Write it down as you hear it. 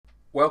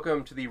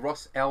Welcome to the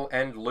Ross L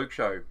and Luke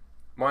Show.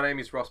 My name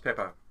is Ross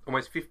Pepper.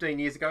 Almost 15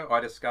 years ago, I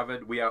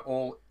discovered we are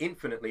all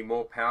infinitely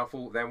more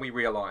powerful than we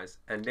realize,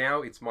 and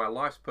now it's my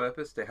life's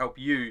purpose to help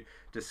you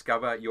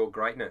discover your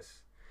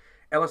greatness.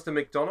 Alistair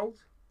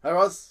McDonald. Hey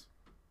Ross.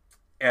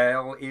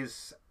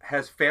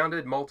 Has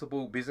founded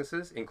multiple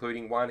businesses,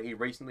 including one he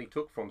recently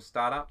took from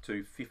startup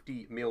to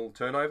 50 mil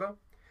turnover.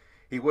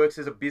 He works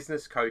as a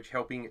business coach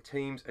helping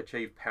teams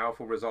achieve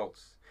powerful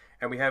results.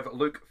 And we have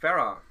Luke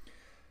Farrar.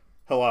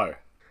 Hello.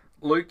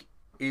 Luke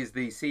is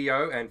the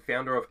CEO and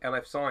founder of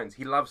LF Signs.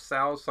 He loves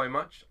sales so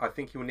much, I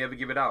think he'll never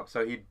give it up.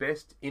 So he'd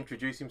best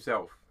introduce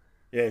himself.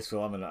 Yes,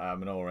 well, I'm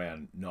an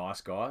all-round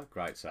nice guy,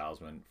 great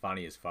salesman,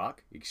 funny as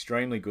fuck,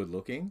 extremely good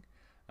looking,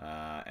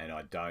 and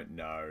I don't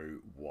know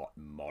what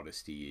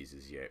modesty is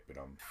as yet, but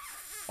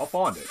I'll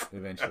find it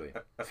eventually.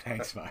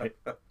 Thanks, mate.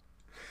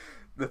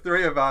 The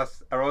three of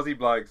us are Aussie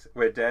blokes,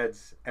 we're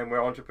dads, and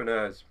we're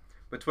entrepreneurs.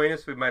 Between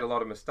us, we've made a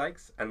lot of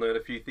mistakes and learned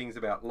a few things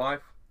about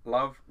life,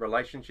 love,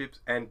 relationships,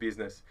 and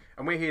business.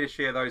 And we're here to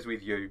share those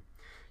with you.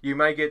 You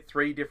may get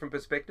three different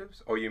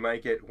perspectives, or you may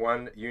get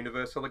one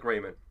universal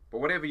agreement. But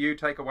whatever you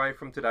take away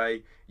from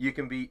today, you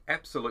can be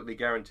absolutely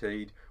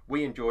guaranteed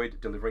we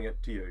enjoyed delivering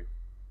it to you.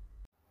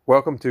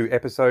 Welcome to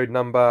episode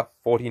number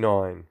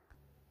 49.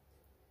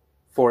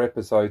 4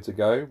 episodes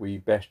ago, we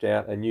bashed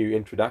out a new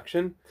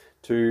introduction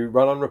to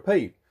Run on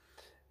Repeat.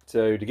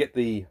 So to get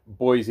the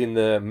boys in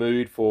the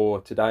mood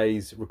for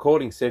today's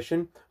recording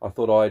session, I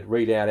thought I'd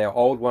read out our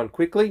old one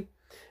quickly,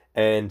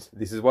 and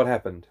this is what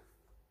happened.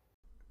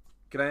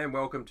 G'day and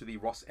welcome to the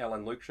Ross L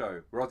and Luke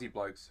Show. We're Aussie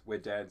blokes, we're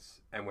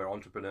dads, and we're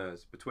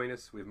entrepreneurs. Between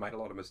us, we've made a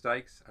lot of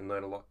mistakes and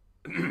learned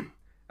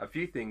a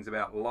few things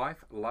about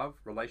life, love,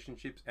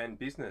 relationships, and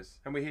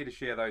business, and we're here to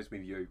share those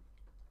with you.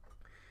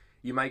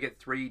 You may get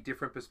 3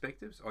 different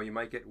perspectives, or you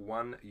may get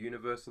one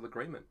universal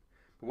agreement.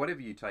 But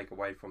whatever you take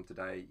away from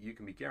today, you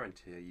can be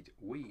guaranteed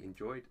we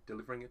enjoyed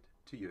delivering it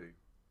to you.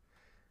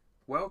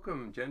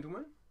 Welcome,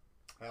 gentlemen.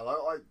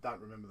 Hello. I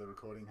don't remember the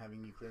recording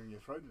having you clearing your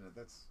throat in it.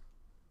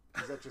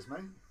 Is that just me?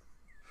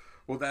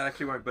 Well, that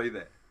actually won't be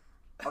there.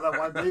 Oh, that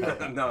won't be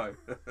there. No.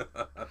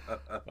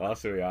 Oh,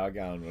 so we are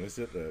going, what is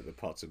it, the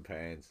pots and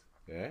pans,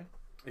 yeah?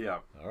 Yeah.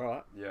 All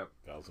right. Yeah.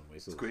 Bells and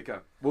whistles. It's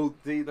quicker. Well,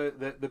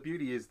 the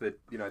beauty is that,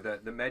 you know,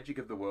 the magic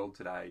of the world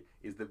today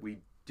is that we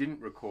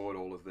didn't record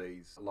all of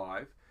these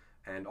live,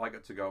 and I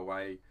got to go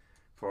away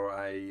for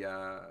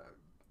a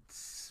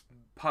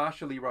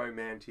partially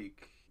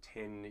romantic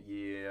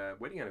 10-year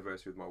wedding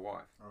anniversary with my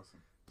wife. Awesome.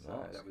 So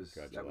Nice.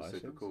 that was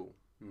super cool.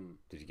 Mm.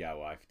 Did you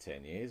go away for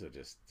 10 years or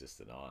just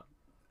the night?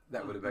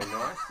 That would have been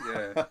nice.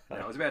 Yeah. No,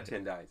 it was about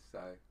 10 days. So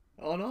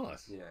Oh,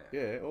 nice. yeah.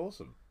 Yeah,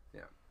 awesome.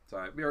 So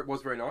it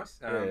was very nice.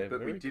 Yeah, but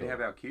we very did cool. have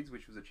our kids,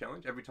 which was a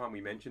challenge. Every time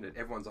we mentioned it,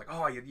 everyone's like,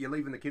 "Oh, you're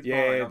leaving the kids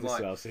Yeah, behind." I'm that's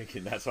like, what I was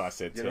thinking. That's why I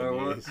said you 10 know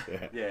what? years.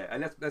 Yeah. Yeah,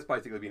 and that's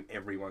basically been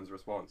everyone's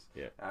response.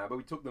 Yeah. But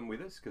we took them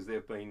with us because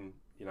they've been,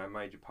 you know, a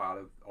major part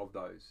of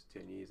those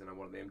 10 years, and I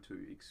wanted them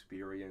to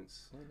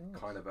experience Nice.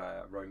 kind of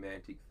a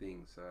romantic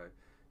thing. So,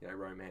 you know,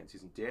 romance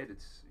isn't dead.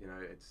 It's, you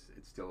know, it's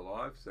still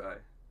alive. So,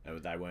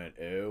 And they weren't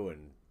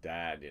and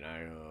dad, you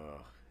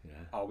know.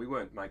 oh, we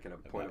weren't making a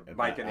point of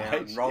About making out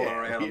and age, rolling yeah,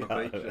 around on you the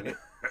know. beach.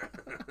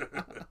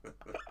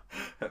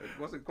 And it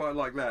wasn't quite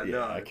like that. Yeah,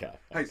 no. okay.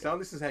 Hey, son,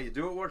 this is how you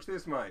do it. Watch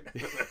this, mate.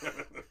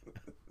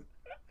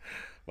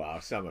 Well,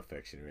 some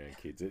affection around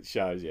kids. It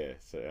shows, yeah.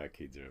 So our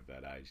kids are of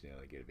that age now.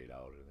 They get a bit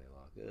older and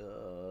they're like,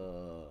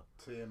 ugh.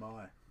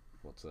 TMI.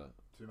 What's that?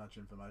 Too much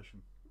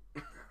information.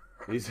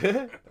 Is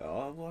it?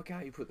 Oh, why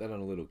can't you put that on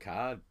a little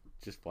card?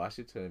 Just flash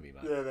it to me,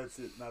 mate. Yeah, that's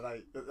it.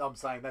 No, I'm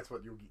saying that's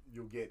what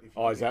you'll get if you.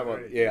 Oh, is get that what?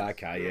 married. Yeah,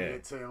 okay, You'll yeah.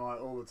 get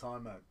TMI all the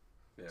time, mate.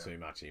 Yeah. Too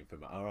much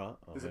information. All right.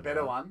 There's a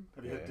better one.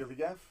 Have you heard Yeah. Dilly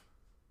Gaff?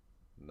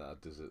 No,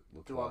 does it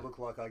look Do like? I look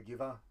like I give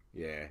her?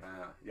 Yeah,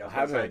 Yeah, I was I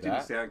have gonna say, heard it didn't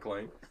that. sound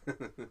clean.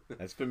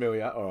 that's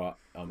familiar. All right,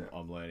 Yeah.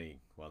 I'm learning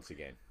once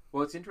again.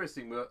 Well, it's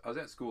interesting. I was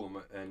at school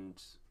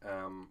and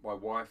my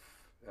wife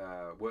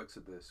works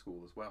at the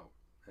school as well,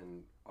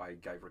 and I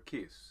gave her a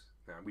kiss.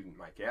 Now, we didn't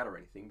make out or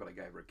anything, but I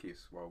gave her a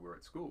kiss while we were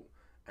at school,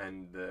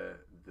 and the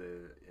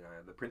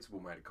principal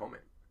made a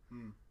comment,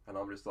 and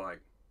I'm just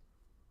like,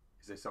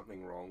 is there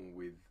something wrong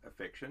with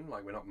affection?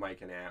 Like, we're not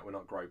making out, we're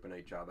not groping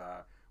each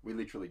other, we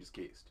literally just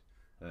kissed.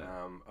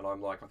 Yeah. And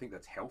I'm like, I think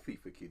that's healthy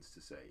for kids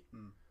to see,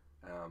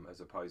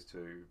 as opposed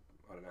to,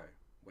 I don't know,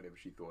 whatever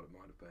she thought it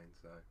might have been.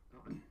 So.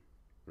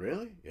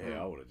 Really?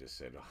 Yeah, I would have just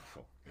said,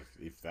 oh,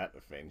 if that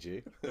offends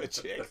you,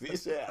 check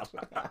this out.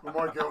 Well,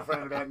 my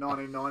girlfriend about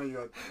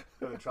 1990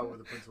 got in trouble with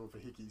the principal for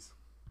hickeys.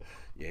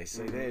 Yeah,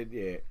 see there,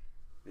 yeah.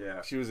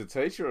 Yeah. She was a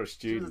teacher or a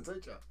She was student? a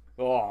teacher.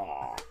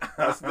 Oh,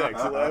 that's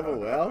next level.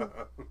 Well,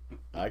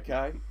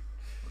 okay.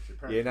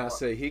 Apparently Yeah, no, she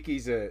see,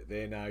 hickeys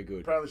they're no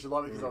good. Apparently she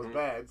liked me because I was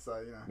bad, so,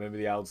 you know. Remember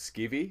the old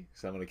skivvy?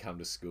 Someone would come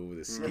to school with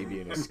a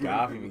skivvy and a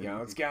scarf and be going,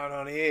 what's going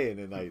on here?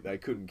 And then they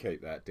couldn't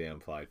keep that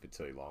downplayed for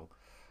too long.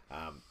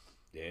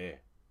 Yeah,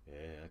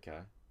 okay.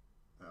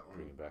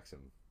 Bringing back some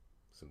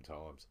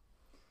times.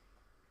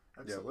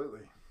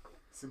 Absolutely.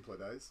 Simpler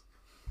days.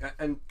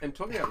 And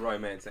talking about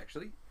romance,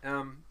 actually,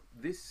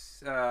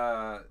 this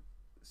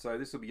So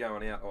this will be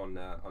going out on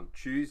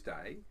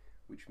Tuesday,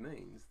 which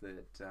means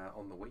that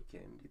on the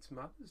weekend it's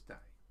Mother's Day.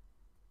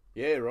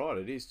 Yeah, right.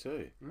 It is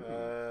too.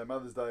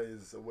 Mother's Day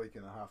is a week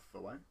and a half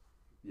away.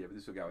 Yeah, but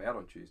this will go out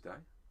on Tuesday.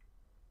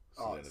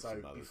 Oh, then it's so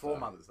Mother's before Day.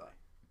 Mother's Day.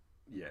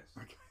 Yes.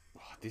 Okay.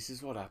 Oh, this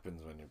is what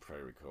happens when you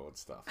pre-record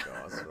stuff,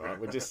 guys. Right?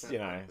 We're just,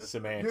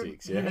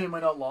 semantics. You Yeah. mean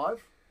we're not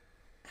live?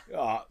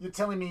 Oh, You're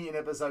telling me in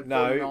episode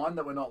No. 49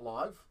 that we're not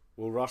live?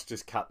 well, Ross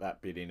just cut that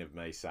bit in of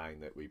me saying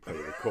that we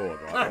pre-record,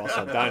 right, Ross?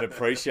 I don't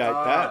appreciate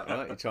that.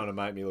 Right? You're trying to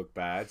make me look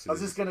bad. So Is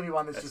this going to be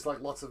one that's just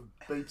like lots of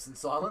beeps and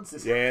silence?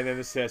 yeah, and then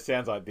it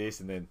sounds like this,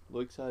 and then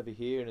Luke's over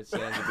here, and it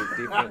sounds a bit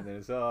different. And then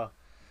it's So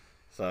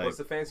Well, it's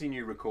the fancy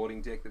new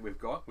recording deck that we've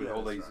got with Yeah,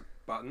 all that's these right.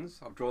 buttons.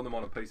 I've drawn them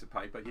on a piece of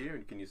paper here,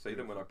 and can you see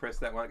them? When I press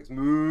that one, it goes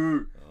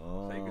moo.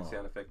 oh, So you can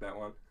sound effect that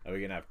one. are we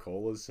going to have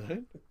callers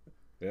soon?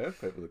 Yeah,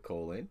 people that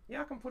call in. Yeah,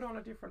 I can put on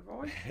a different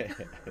voice.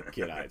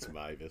 G'day, it's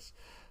Mavis.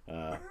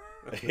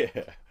 Yeah.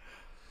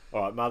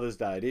 All right, Mother's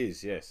Day it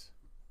is, yes.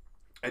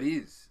 It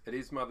is. It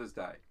is Mother's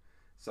Day.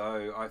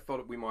 So I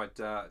thought we might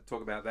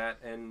talk about that,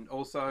 and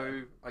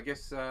also, I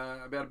guess,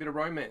 about a bit of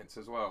romance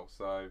as well.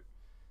 So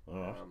All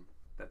right,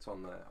 that's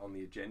on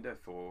the agenda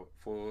for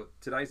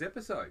today's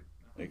episode.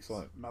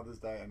 excellent. Mother's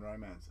Day and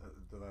romance.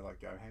 Do they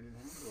like go hand in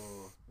hand,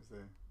 or is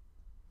there?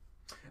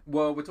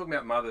 Well, we're talking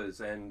about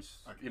mothers, and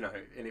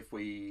Okay. and if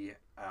we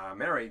are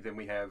married, then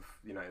we have,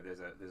 there's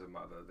a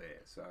mother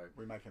there. So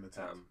We make an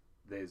attempt.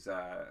 there's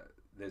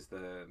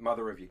the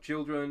mother of your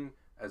children,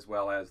 as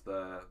well as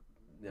the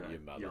Your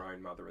mother. your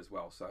own mother as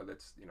well. So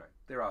that's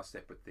there are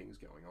separate things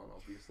going on,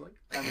 obviously.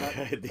 And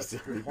that, this, that's a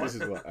good point. this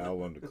is what Al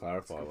wanted to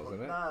clarify,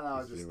 wasn't it? No,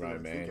 I This is just the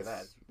didn't think of that.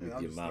 romance with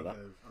I'm your just mother.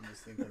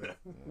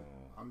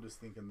 I'm just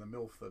thinking the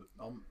MILF that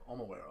I'm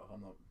aware of.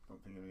 I'm not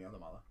thinking of any other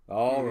mother.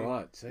 Oh,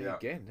 right. See, Yeah.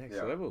 again, next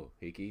Yeah. level.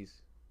 Hickeys.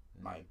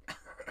 Mate,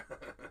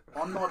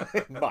 I'm not.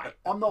 Mate,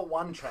 I'm not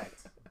one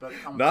tracked, but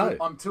No.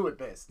 I'm two at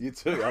best. you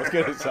too. I was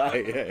going to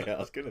say, yeah, I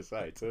was going to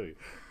say too.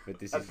 But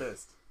this At is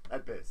best,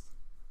 at best,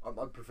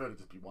 I'd prefer to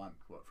just be one,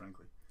 quite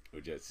frankly.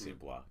 just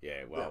simpler.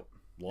 Yeah, well,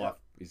 life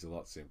is a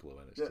lot simpler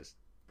when it's Yeah. just...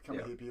 Become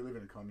Yeah. a hippie, live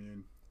in a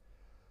commune.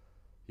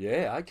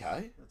 Yeah,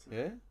 okay. That's it.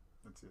 Yeah,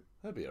 That's it,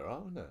 that'd be all right,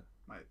 wouldn't it?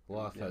 mate.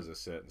 Life Yeah. has a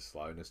certain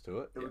slowness to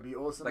it. It would be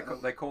awesome.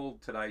 They call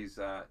today's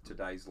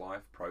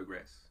life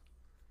progress.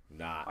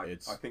 Nah, I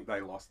it's think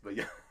they lost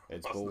the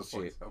it's lost the point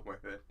bullshit. somewhere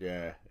there.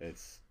 Yeah,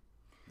 it's...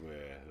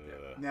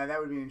 Yeah, Now that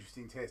would be an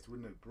interesting test,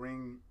 wouldn't it?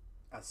 Bring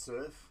a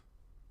surf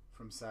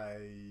from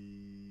say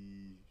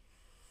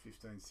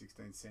 15th,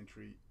 16th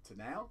century to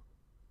now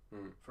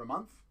for a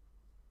month.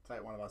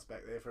 Take one of us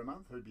back there for a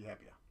month. Who'd be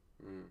happier?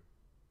 Mm.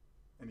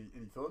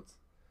 Any thoughts?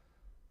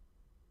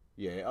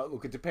 Yeah,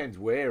 look, it depends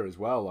where as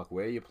well, like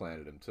where you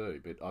planted them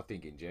too. But I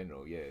think in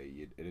general, yeah,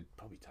 it'd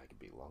probably take a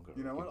bit longer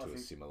You know what, to I think-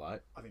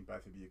 assimilate. I think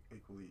both would be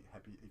equally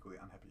happy, equally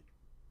unhappy.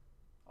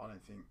 I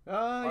don't think. Oh,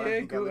 I don't yeah,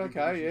 think our good, living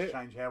okay, conditions yeah.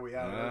 change how we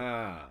are.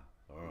 Ah,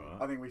 all right.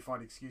 I think we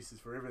find excuses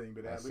for everything,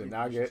 but our That's the living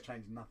nugget. conditions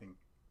change nothing.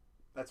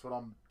 That's what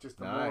I'm. Just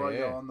the No, more I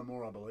go yeah. on, the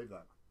more I believe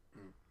that.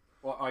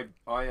 Well, I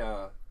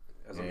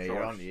as Yeah,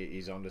 I'm sure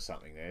he's onto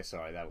something there.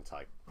 Sorry, that'll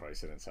take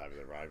precedence over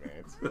the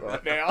romance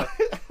right now.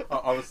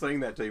 I was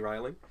seeing that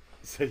derailing.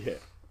 So yeah,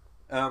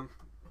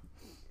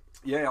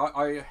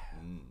 Yeah,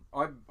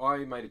 I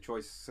made a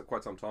choice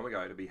quite some time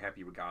ago to be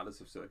happy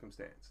regardless of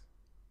circumstance.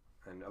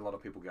 And a lot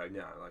of people go,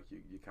 no, like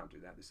you can't do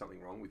that. There's something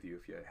wrong with you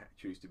if you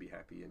choose to be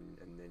happy and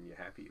then you're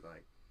happy.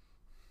 Like,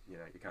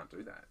 you can't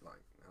do that.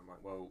 Like, I'm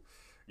like, well,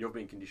 you've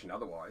been conditioned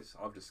otherwise.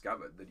 I've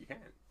discovered that you can.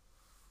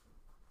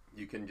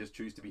 You can just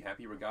choose to be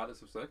happy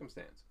regardless of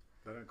circumstance.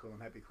 They don't call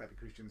them happy clappy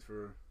Christians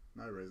for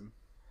no reason.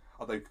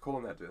 Oh, they call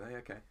them that, do they?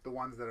 Okay. The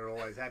ones that are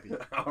always happy.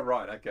 Oh,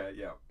 right. Okay.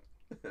 Yeah.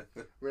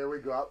 Where we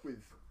grew up with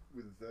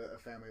a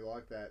family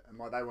like that, and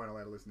like they weren't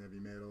allowed to listen to heavy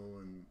metal,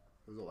 and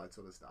there was all that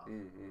sort of stuff.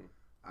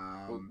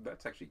 Mm-hmm. Well,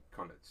 that's actually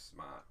kind of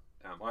smart.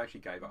 I actually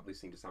gave up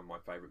listening to some of my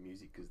favourite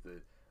music because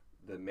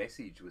the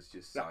message was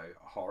just so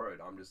horrid.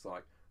 I'm just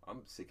like,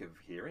 I'm sick of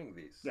hearing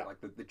this. Yeah. Like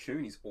the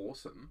tune is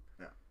awesome.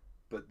 Yeah.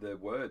 But the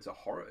words are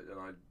horrid, and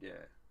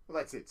Well,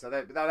 that's it. So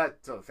they're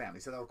that sort of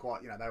family. So they were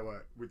quite, they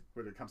were,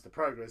 when it comes to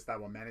progress, they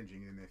were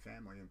managing in their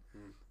family. And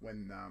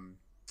when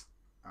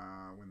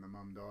the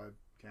mum died,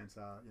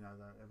 cancer,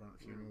 everyone at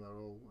the funeral, they were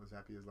all as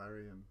happy as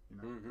Larry, and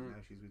now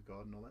she's with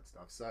God and all that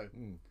stuff. So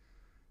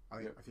I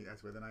think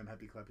that's where the name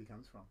Happy Clappy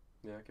comes from.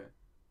 Yeah. Okay.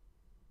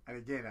 And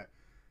again,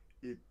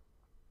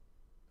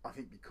 I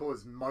think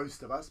because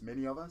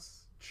many of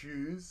us,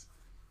 choose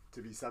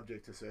to be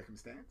subject to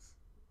circumstance,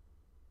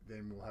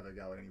 then we'll have a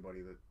go at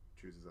anybody that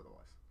chooses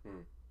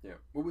otherwise. Yeah.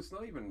 Well, it's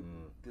not even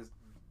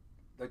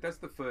that's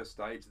the first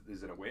stage that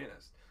there's an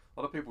awareness. A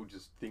lot of people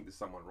just think there's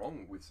someone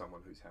wrong with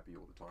someone who's happy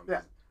all the time.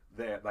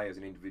 Yeah. They as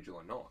an individual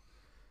are not.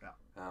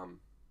 Yeah.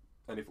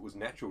 And if it was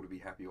natural to be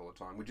happy all the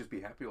time, we'd just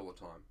be happy all the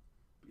time.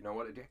 But you know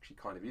what? It actually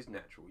kind of is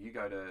natural. You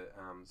go to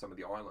some of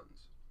the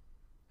islands,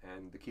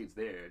 and the kids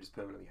there are just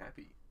permanently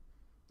happy.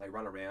 They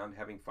run around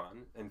having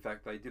fun. In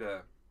fact, they did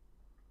a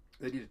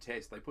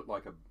test. They put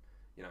like a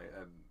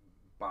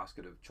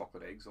basket of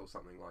chocolate eggs or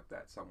something like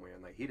that somewhere,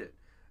 and they hid it.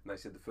 And they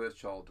said the first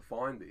child to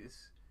find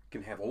this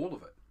can have all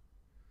of it.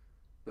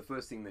 The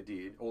first thing they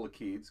did, all the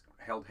kids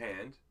held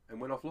hand and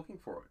went off looking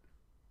for it.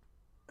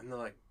 And they're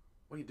like,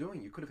 "What are you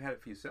doing? You could have had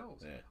it for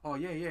yourselves." Yeah. "Oh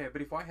yeah,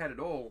 but if I had it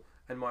all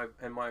and my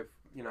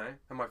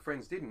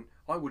friends didn't,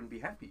 I wouldn't be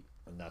happy."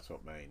 And that's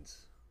what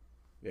means,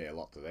 a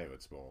lot to them.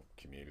 It's more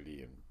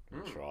community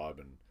and tribe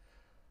and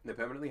they're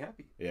permanently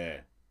happy.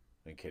 Yeah,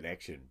 and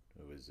connection.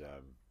 It was.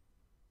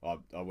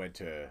 I went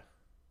to,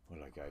 what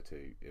did I go to?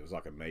 It was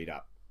like a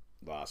meet-up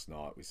last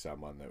night with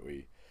someone that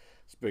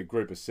it's a big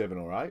group of 7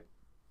 or 8,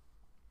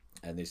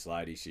 and this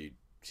lady, she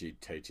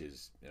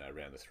teaches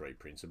around the 3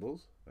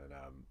 principles, and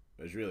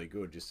it was really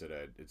good. Just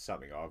it's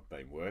something I've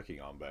been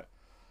working on, but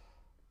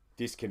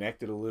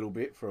disconnected a little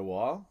bit for a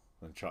while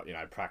and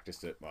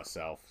practiced it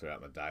myself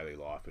throughout my daily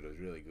life. But it was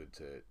really good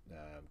to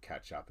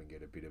catch up and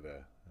get a bit of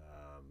a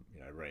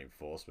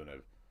reinforcement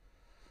of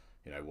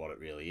what it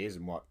really is,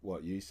 and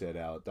what you said,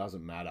 Al. It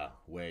doesn't matter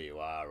where you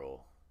are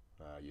or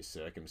your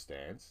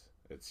circumstance.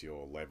 It's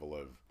your level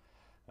of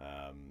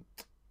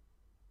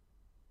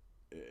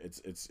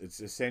it's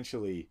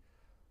essentially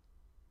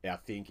our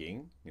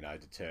thinking,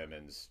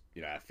 determines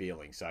our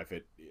feelings. So if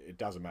it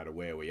doesn't matter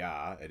where we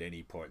are at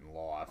any point in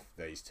life,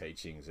 these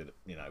teachings that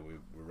we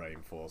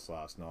reinforced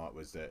last night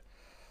was that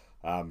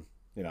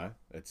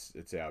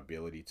it's our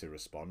ability to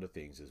respond to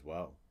things as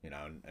well,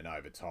 and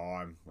over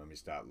time, when we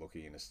start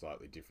looking in a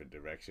slightly different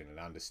direction and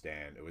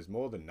understand it was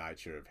more the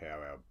nature of how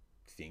our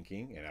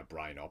thinking and our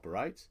brain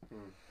operates,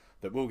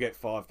 that we'll get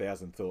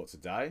 5,000 thoughts a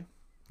day.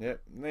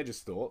 Yep, and they're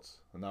just thoughts,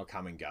 and they'll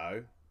come and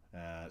go.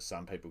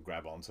 Some people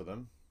grab onto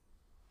them,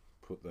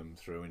 put them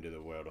through into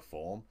the world of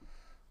form,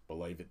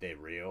 believe that they're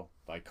real,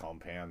 they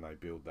compound, they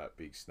build that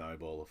big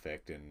snowball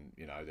effect. And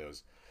there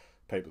was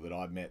people that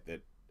I've met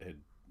that had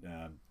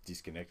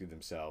disconnected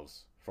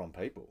themselves from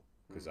people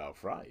because they were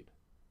afraid.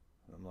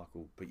 And I'm like,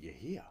 well, but you're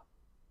here,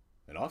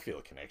 and I feel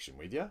a connection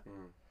with you.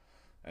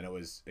 And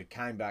it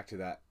came back to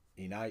that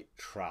innate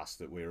trust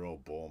that we're all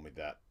born with,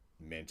 that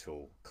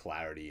mental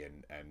clarity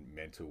and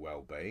mental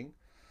well-being,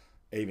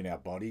 even our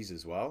bodies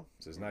as well.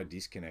 So there's no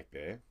disconnect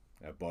there.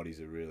 Our bodies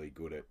are really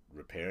good at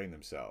repairing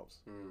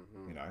themselves.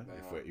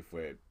 If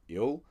we're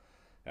ill,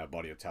 our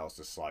body will tell us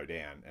to slow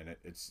down, and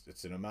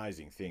it's an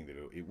amazing thing that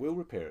it will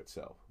repair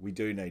itself. We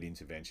do need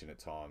intervention at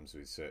times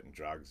with certain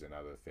drugs and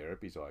other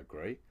therapies, I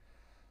agree,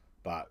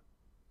 but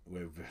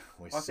we're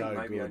I so think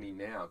maybe good. only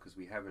now because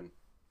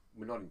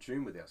we're not in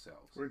tune with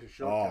ourselves. We're into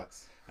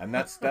shortcuts. And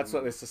that's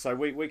what this. So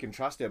we can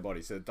trust our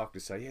body. So the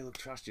doctors say, look,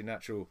 trust your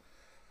natural,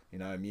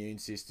 immune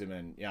system,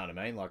 and you know what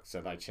I mean. Like,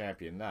 so they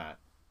champion that.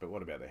 But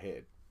what about the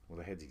head? Well,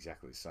 the head's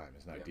exactly the same.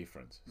 There's no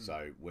difference.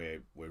 So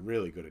we're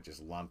really good at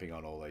just lumping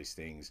on all these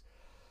things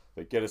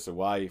that get us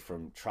away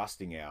from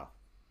trusting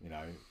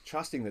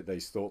trusting that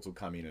these thoughts will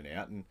come in and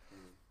out, and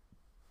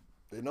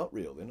they're not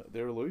real.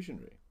 They're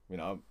illusionary.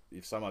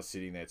 If someone's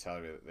sitting there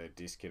telling me that they're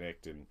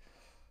disconnected,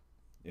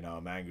 and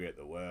I'm angry at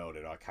the world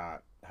and I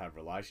can't have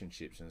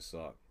relationships, and it's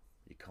like,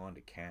 you kind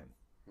of can.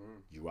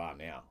 You are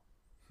now.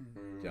 Do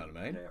you know what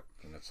I mean? Yeah.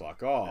 And it's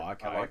like,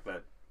 okay. I like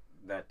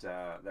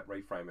that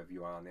reframe of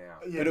 "you are now."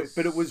 Yeah,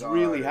 but it was so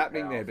really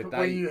happening there. But But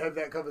when you have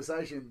that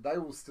conversation, they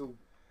will still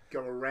go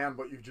around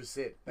what you've just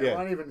said. They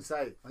won't even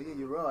say, "Oh yeah,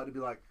 you're right." It'll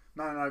be like,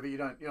 "No, but you're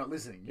not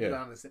listening. You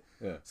don't understand."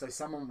 Yeah. So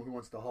someone who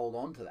wants to hold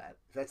on to that,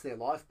 if that's their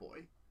life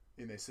buoy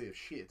in their sea of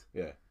shit,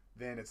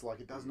 then it's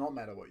like it does not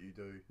matter what you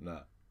do.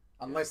 No.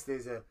 Unless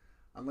there's a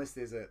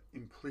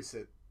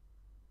implicit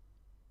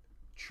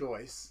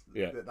choice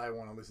that they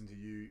want to listen to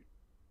you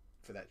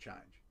for that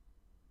change.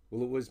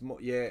 Well, it was more,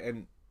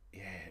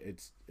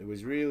 it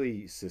was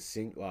really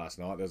succinct last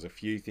night. There's a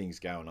few things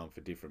going on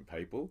for different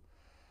people,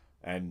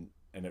 and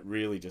it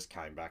really just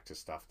came back to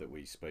stuff that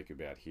we speak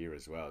about here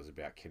as well. It's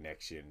about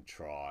connection,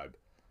 tribe,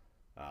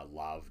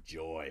 love,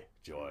 joy.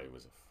 Joy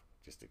was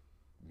just a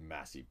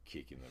massive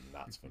kick in the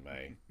nuts for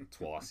me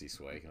twice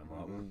this week, and I'm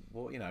like,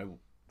 well,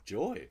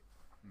 joy.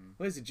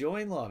 Where's the joy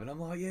in life? And I'm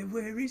like,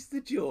 where is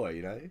the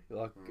joy?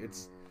 Like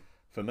it's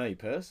for me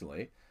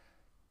personally.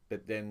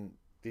 But then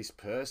this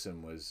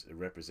person was a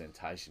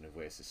representation of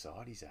where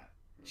society's at.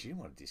 She didn't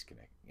want to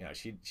disconnect.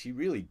 She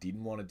really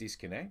didn't want to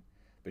disconnect,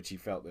 but she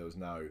felt there was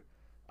no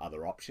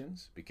other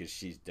options because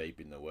she's deep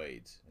in the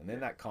weeds. And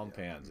then that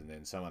compounds, and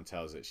then someone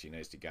tells her she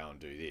needs to go and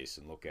do this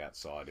and look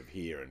outside of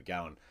here and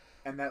go and.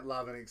 And that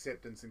love and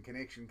acceptance and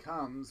connection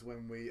comes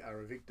when we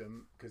are a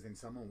victim, because then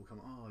someone will come,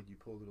 "Oh, you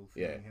poor little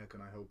thing, how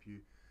can I help you?"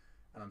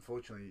 And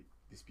unfortunately,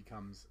 this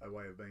becomes a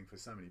way of being for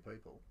so many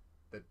people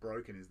that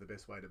broken is the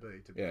best way to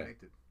be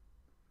connected.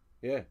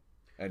 Yeah,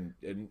 and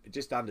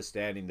just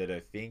understanding that her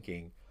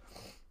thinking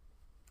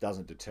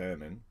doesn't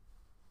determine,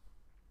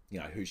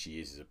 who she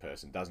is as a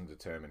person, doesn't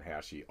determine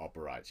how she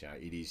operates.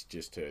 It is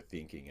just her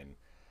thinking, and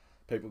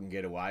people can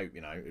get away.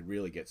 It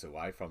really gets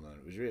away from them.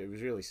 It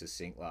was really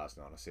succinct last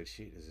night. I said,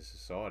 "Shit, as a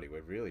society,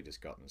 we've really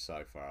just gotten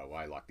so far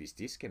away, like this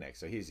disconnect."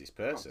 So here's this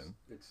person.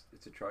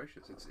 It's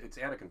atrocious. It's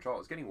out of control.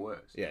 It's getting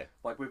worse. Yeah.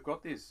 Like we've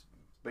got this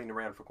been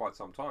around for quite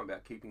some time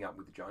about keeping up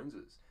with the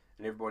Joneses,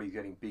 and everybody's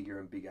getting bigger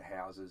and bigger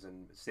houses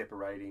and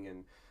separating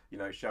and, you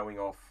know, showing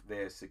off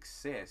their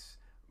success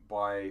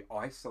by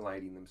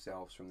isolating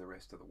themselves from the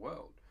rest of the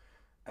world.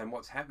 And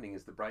what's happening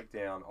is the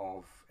breakdown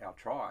of our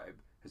tribe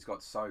has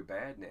got so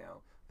bad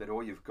now that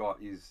all you've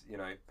got is, you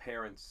know,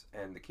 parents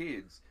and the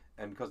kids.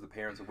 And because the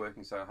parents are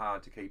working so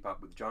hard to keep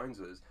up with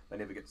Joneses, they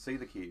never get to see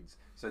the kids.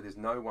 So there's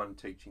no one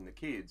teaching the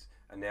kids.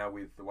 And now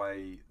with the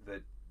way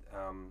that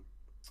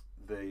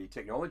the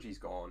technology's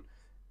gone,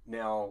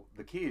 now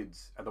the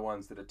kids are the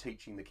ones that are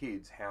teaching the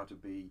kids how to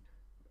be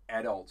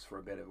adults, for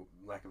a better,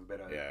 lack of a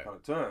better kind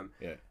of term.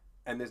 Yeah.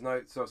 And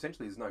so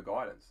essentially there's no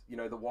guidance. You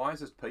know, the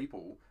wisest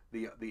people,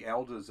 the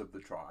elders of the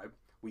tribe,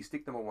 we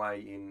stick them away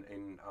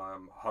in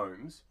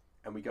homes,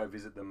 and we go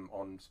visit them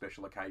on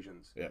special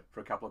occasions for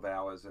a couple of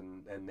hours,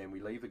 and then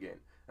we leave again.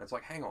 And it's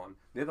like, hang on,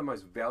 they're the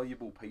most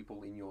valuable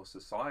people in your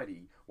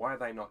society. Why are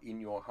they not in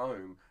your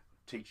home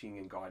teaching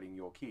and guiding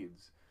your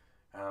kids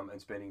and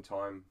spending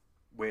time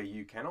where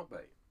you cannot be?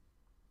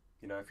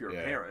 You know, if you're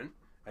a parent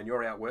and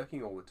you're out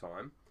working all the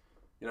time,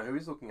 you know, who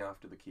is looking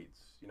after the kids?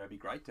 You know, it'd be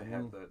great to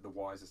have the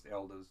wisest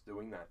elders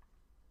doing that.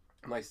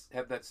 And they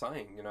have that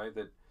saying, you know,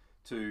 that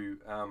to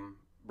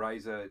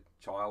raise a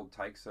child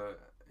takes a,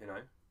 you know,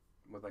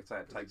 what they say,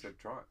 it takes a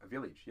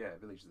village. Yeah,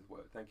 village is the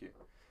word. Thank you.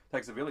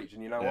 Takes a village.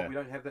 And you know what? We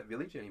don't have that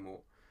village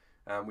anymore,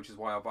 which is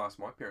why I've asked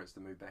my parents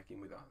to move back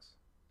in with us.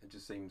 It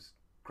just seems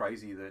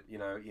crazy that, you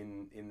know,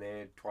 in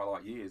their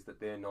twilight years that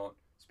they're not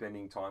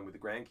spending time with the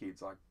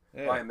grandkids. Like,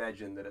 I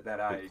imagine that at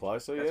that age,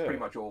 closer, that's pretty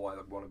much all I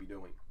want to be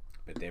doing.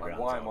 But like,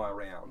 why am I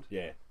around?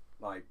 Yeah.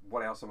 Like,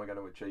 what else am I going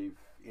to achieve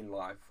in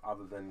life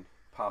other than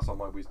pass on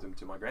my wisdom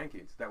to my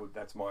grandkids?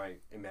 That's my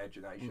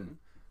imagination.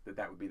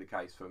 That would be the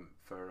case for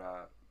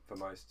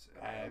most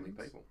elderly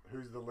people.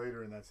 Who's the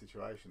leader in that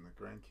situation,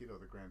 the grandkid or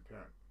the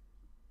grandparent?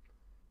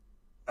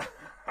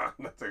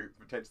 That's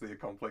potentially a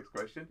complex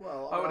question.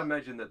 Well, I would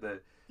imagine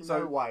that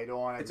no way do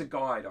I. It's a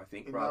guide, I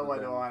think. In no way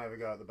do I ever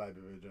go at the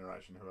baby boomer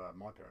generation, who are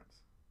my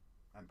parents,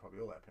 and probably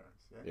all our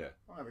parents. Yeah.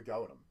 I never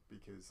go at them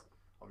because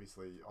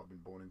obviously I've been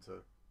born into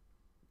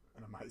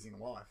an amazing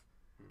life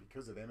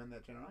because of them and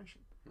that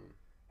generation.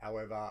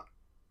 However,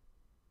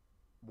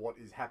 what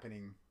is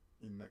happening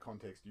in the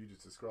context you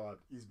just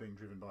described is being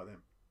driven by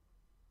them.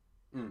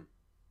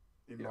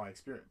 In my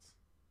experience,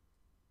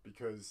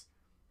 because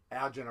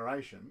our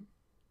generation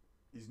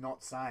is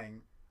not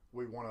saying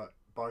we want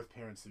both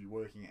parents to be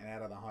working and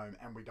out of the home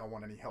and we don't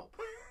want any help.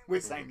 We're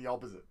saying the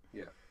opposite.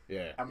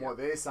 And what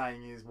they're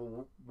saying is,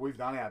 well, we've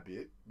done our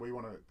bit. We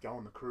want to go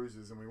on the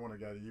cruises and we want to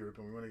go to Europe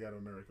and we want to go to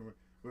America. And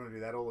we want to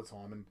do that all the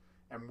time.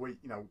 And we,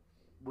 you know,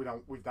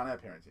 we've done our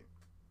parenting.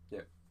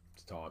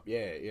 It's time.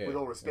 Yeah. With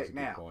all respect,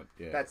 now.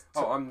 That's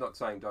I'm not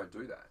saying don't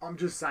do that. I'm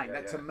just saying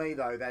that to me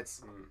though,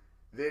 that's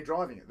they're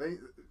driving it.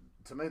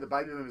 To me, the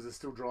baby boomers are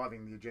still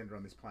driving the agenda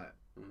on this planet.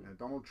 You know,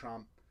 Donald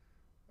Trump,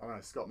 I don't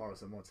know, Scott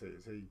Morrison, what's he?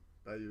 Is he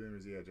baby boomer?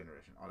 Is he our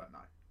generation? I don't know.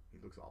 He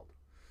looks old.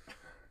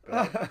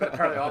 But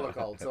apparently I look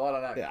old, so I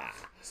don't know. Yeah.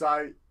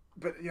 So,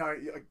 but you know,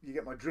 you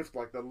get my drift.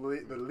 Like the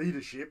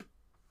leadership,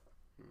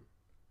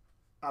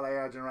 are they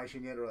our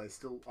generation yet, or are they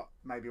still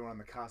maybe on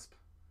the cusp?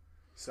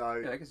 So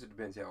I guess it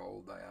depends how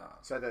old they are.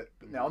 So that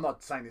now I'm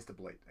not saying this to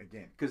bleat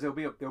again, because there'll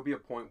be a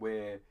point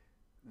where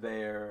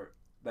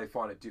they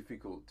find it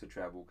difficult to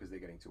travel because they're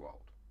getting too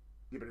old.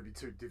 Yeah, but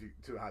it'd be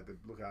too hard to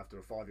look after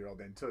a 5-year-old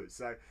then too.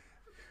 So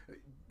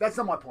that's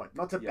not my point.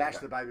 Not to bash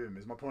the baby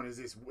boomers. My point is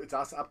this: it's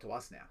up to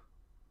us now.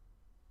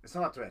 It's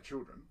not up to our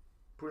children.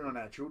 Putting on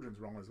our children's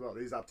wrong as well.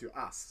 It is up to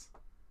us.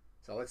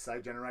 So let's say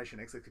Generation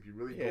X. Let's be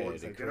really broad.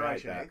 So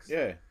Generation X.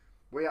 Yeah.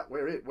 We're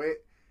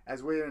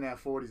in our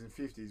 40s and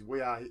 50s.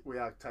 We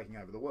are taking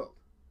over the world.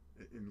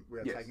 We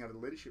are taking over the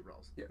leadership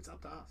roles. It's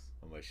up to us.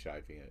 And we're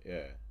shaping it.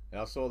 Yeah. And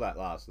I saw that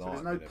last night.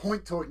 So there's no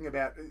point talking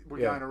about we're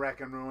going to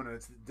rack and ruin and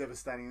it's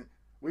devastating.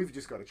 We've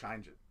just got to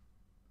change it,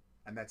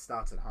 and that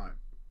starts at home.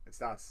 It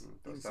starts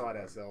inside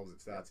ourselves.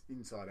 It starts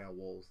inside our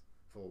walls,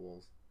 4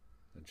 walls.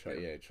 And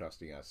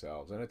trusting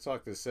ourselves. And it's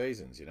like the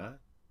seasons, you know,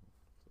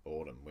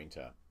 autumn,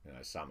 winter, you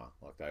know, summer.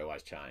 Like they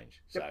always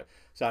change. So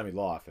same in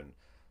life. And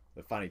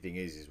the funny thing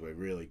is we're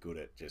really good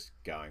at just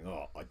going,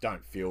 oh, I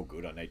don't feel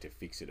good. I need to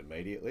fix it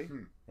immediately,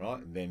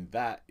 right? And then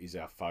that is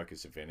our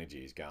focus of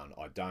energy is going,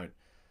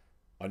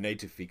 I need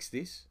to fix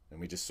this, and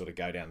we just sort of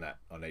go down that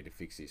I need to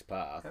fix this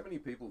path. How many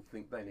people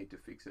think they need to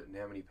fix it, and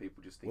how many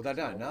people just think? Well,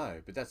 they don't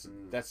know, but that's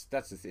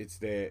it's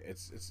their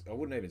I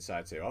wouldn't even say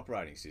it's their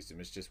operating system.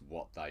 It's just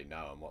what they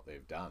know and what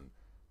they've done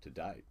to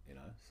date, you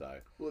know. So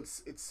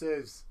it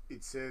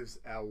serves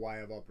our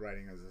way of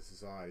operating as a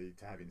society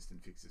to have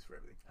instant fixes for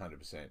everything.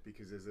 100%.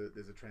 Because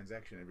there's a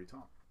transaction every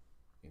time.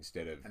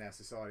 And our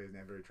society is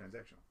now very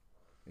transactional.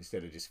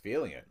 Instead of just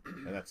feeling it.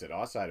 And that's what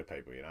I say to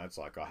people, you know, it's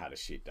like I had a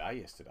shit day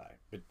yesterday.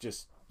 But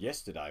just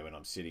yesterday when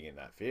I'm sitting in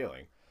that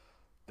feeling,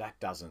 that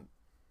doesn't...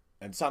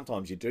 And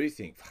sometimes you do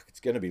think, fuck,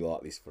 it's going to be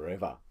like this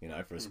forever, you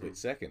know, for a split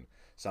second.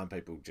 Some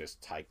people just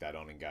take that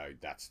on and go,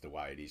 that's the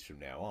way it is from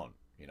now on,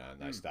 you know,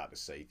 and they start to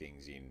see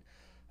things in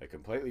a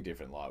completely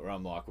different light, where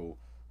I'm like, well,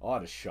 I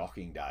had a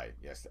shocking day.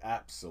 Yes,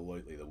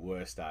 absolutely the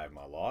worst day of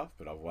my life,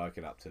 but I've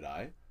woken up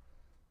today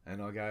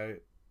and I go,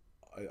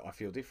 I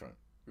feel different.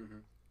 Mm-hmm.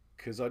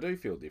 Because I do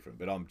feel different,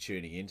 but I'm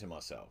tuning into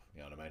myself.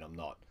 You know what I mean? I'm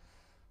not.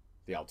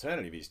 The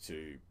alternative is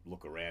to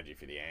look around you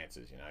for the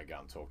answers. You know, go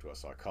and talk to a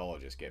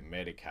psychologist, get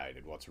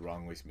medicated. What's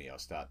wrong with me? I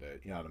start to,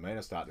 you know what I mean?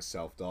 I start to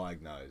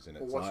self-diagnose, and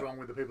Or it's what's like, wrong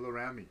with the people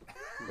around me?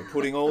 we're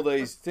putting all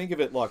these. Think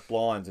of it like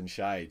blinds and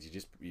shades.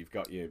 You've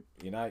got your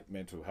innate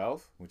mental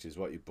health, which is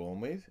what you're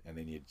born with, and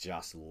then you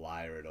just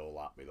layer it all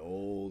up with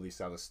all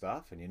this other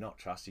stuff, and you're not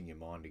trusting your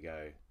mind to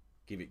go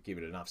give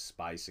it enough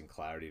space and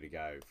clarity to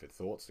go for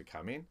thoughts to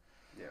come in.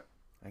 Yeah.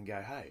 And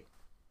go, hey.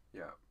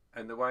 Yeah.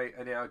 And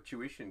our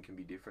tuition can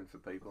be different for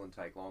people and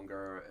take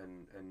longer,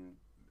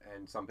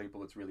 and some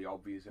people it's really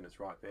obvious and it's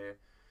right there.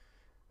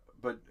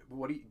 But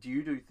what do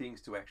you do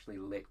things to actually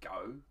let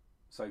go?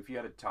 So if you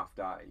had a tough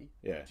day,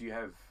 Yeah. do you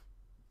have,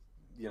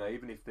 you know,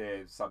 even if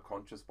they're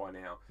subconscious by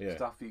now, Yeah.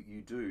 stuff that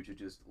you do to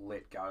just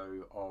let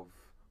go of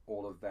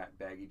all of that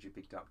baggage you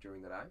picked up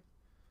during the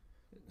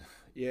day?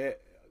 Yeah.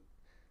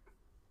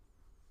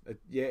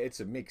 Yeah,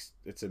 it's a mixed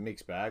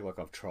bag. Like,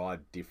 I've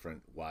tried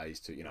different ways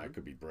to, you know, it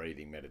could be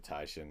breathing,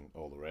 meditation,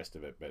 all the rest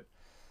of it, but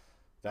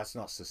that's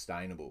not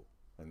sustainable.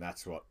 And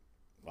that's what,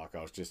 like,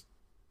 I was just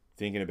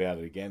thinking about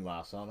it again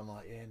last night. I'm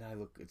like, yeah, no,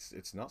 look,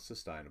 it's not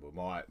sustainable.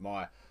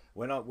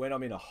 When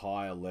I'm in a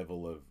higher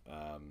level of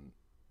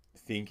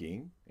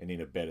thinking and in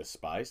a better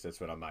space,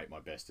 that's when I make my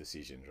best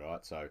decisions,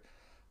 right? So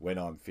when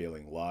I'm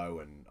feeling low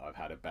and I've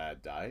had a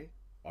bad day,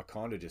 I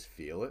kind of just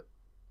feel it.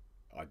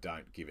 I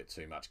don't give it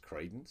too much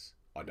credence.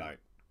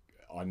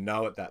 I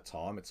know at that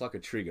time, it's like a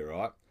trigger,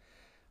 right?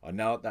 I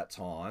know at that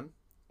time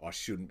I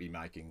shouldn't be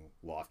making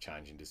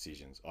life-changing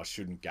decisions. I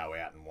shouldn't go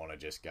out and want to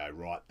just go,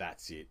 right,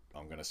 that's it,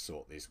 I'm going to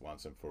sort this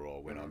once and for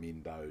all when I'm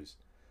in those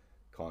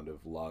kind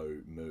of low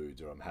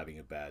moods or I'm having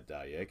a bad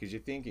day, yeah? Because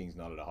your thinking's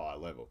not at a higher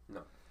level.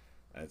 No.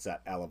 And it's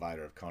that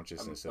elevator of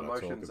consciousness that I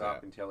talk Emotions about.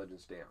 up,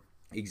 intelligence down.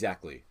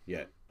 Exactly,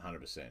 yeah,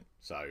 100%.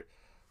 So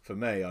for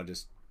me, I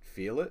just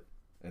feel it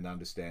and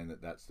understand that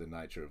that's the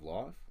nature of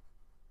life.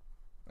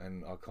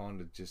 And I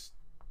kind of just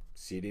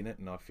sit in it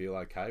and I feel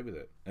okay with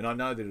it. And I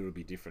know that it'll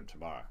be different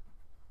tomorrow.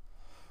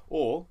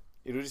 Or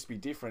it'll just be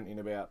different in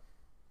about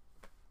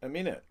a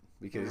minute.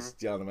 Because,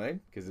 do you know what I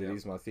mean? Because it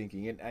is my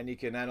thinking. And you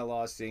can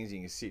analyse things, you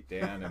can sit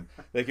down and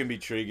there can be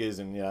triggers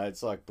and, you know,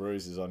 it's like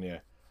bruises on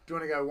your... Do you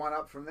want to go one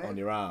up from there? On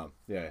your arm,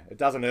 yeah. It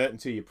doesn't hurt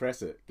until you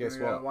press it. Guess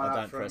what? I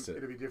don't press it.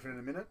 It'll be different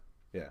in a minute?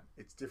 Yeah.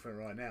 It's different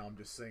right now. I'm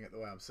just seeing it the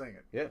way I'm seeing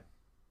it. Yeah.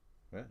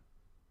 Yeah.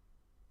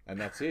 And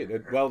that's it.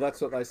 Well,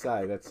 that's what they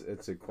say.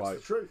 It's a quote.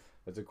 It's the truth.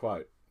 It's a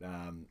quote.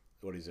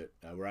 What is it?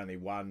 We're only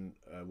one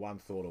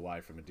thought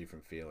away from a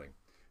different feeling.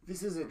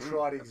 This is a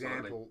tried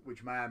example,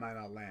 which may or may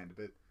not land.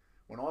 But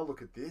when I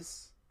look at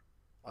this,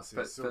 I see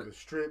a silver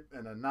strip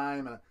and a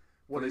name. And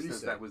what do you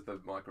see? That was the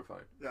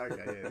microphone. Okay,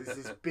 yeah. There's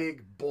this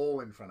big ball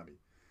in front of me.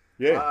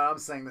 Yeah. I'm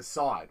seeing the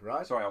side,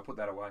 right? Sorry, I'll put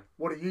that away.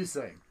 What are you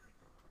seeing?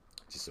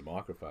 Just a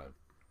microphone.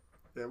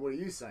 Yeah. What are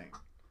you seeing?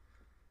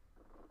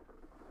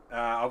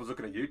 I was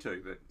looking at you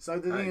two, but so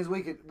the thing is,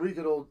 we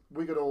could all,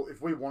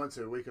 if we wanted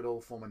to, we could all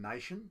form a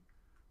nation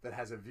that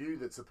has a view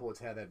that supports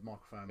how that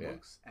microphone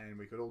looks, and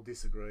we could all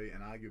disagree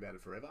and argue about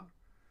it forever,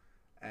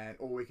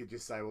 or we could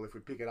just say, well, if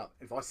we pick it up,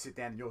 if I sit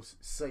down in your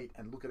seat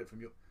and look at it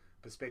from your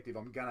perspective,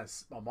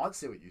 I might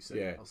see what you see.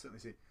 Yeah. I'll certainly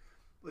see.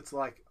 It's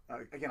like,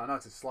 again, I know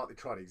it's a slightly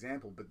trite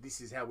example, but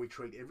this is how we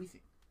treat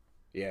everything.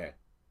 Yeah,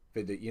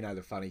 but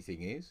the funny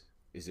thing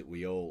is that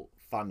we all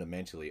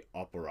fundamentally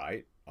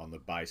operate on the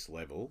base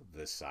level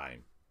the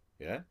same.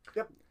 Yeah?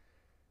 Yep.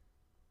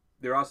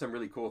 There are some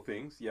really cool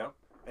things, yeah.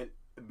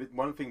 But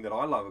one thing that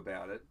I love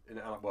about it,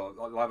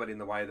 I love it in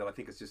the way that I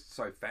think it's just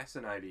so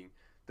fascinating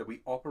that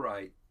we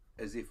operate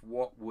as if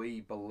what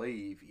we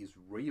believe is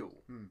real.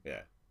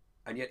 Yeah.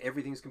 And yet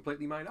everything's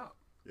completely made up.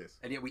 Yes.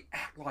 And yet we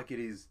act like it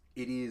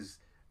is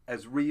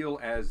as real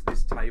as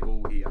this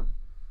table here.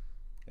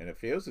 And it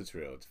feels it's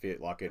real. It's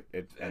like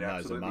it and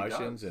those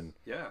emotions does. and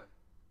yeah.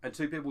 And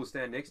two people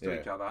stand next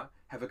to each other,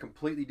 have a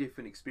completely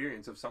different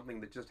experience of something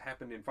that just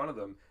happened in front of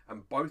them,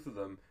 and both of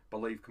them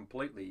believe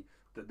completely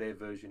that their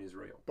version is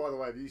real. By the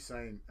way, have you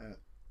seen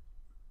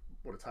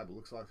what a table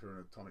looks like through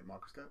an atomic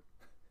microscope?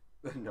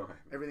 No.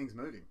 Everything's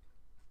moving.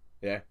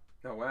 Yeah.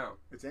 Oh wow.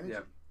 It's energy.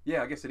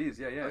 Yeah, I guess it is.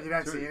 Yeah. Well, you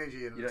don't see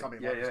energy in an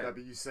atomic microscope,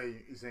 but you're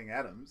seeing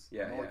atoms,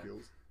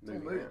 molecules. It's all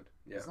moving.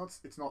 Yeah.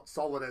 It's not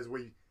solid as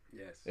we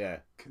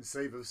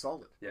conceive of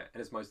solid. Yeah,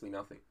 and it's mostly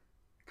nothing.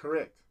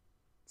 Correct.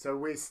 So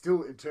we're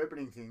still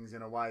interpreting things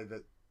in a way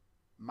that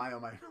may or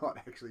may not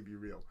actually be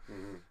real.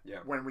 Mm-hmm. Yeah.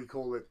 When we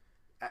call it,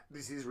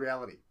 this is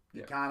reality.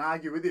 You Yeah. can't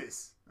argue with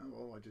this. Oh,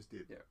 well, I just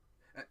did.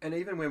 Yeah. And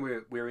even when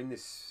we're in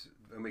this,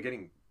 and we're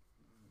getting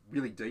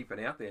really deep and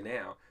out there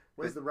now.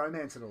 Where's the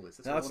romance in all this?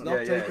 No, it's not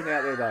deep and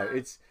out there though.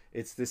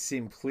 It's the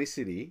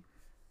simplicity,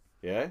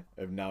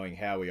 of knowing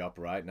how we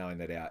operate, knowing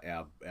that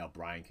our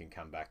brain can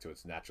come back to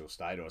its natural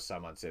state, or as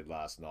someone said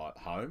last night,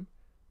 home,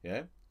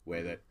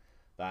 where that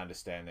they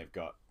understand they've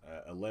got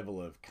a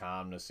level of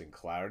calmness and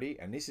clarity.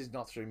 And this is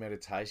not through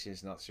meditation,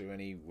 it's not through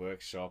any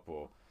workshop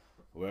or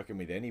working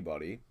with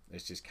anybody.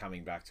 It's just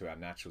coming back to our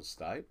natural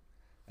state.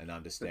 and But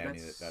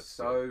understanding that's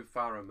so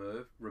far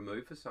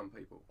removed for some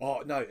people.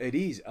 Oh no, it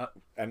is,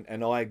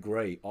 and I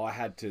agree. I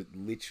had to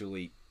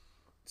literally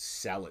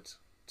sell it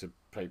to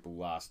people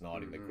last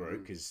night in the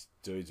group because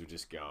dudes were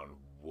just going,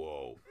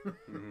 "Whoa,"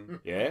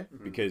 yeah,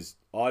 because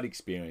I'd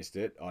experienced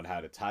it, I'd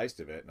had a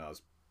taste of it, and I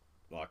was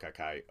like,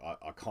 "Okay,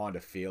 I kind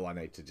of feel I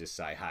need to just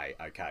say, hey,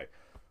 okay."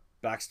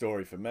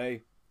 Backstory for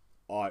me,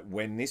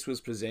 when this was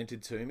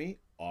presented to me,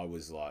 I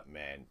was like,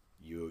 "Man,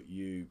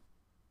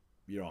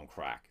 you're on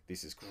crack.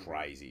 This is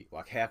crazy.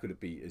 Like, how could it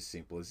be as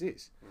simple as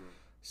this?"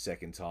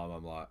 Second time,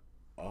 I'm like,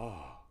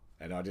 oh.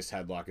 And I just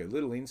had like a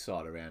little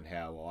insight around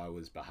how I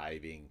was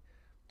behaving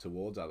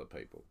towards other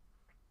people.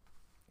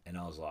 And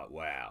I was like,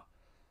 wow.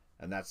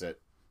 And that's it.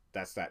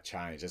 That's that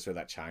change. That's where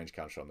that change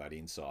comes from, that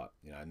insight.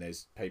 You know, and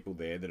there's people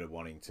there that are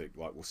wanting to,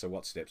 like, well, so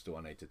what steps do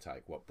I need to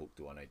take? What book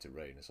do I need to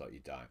read? And it's like,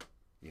 you don't.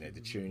 You need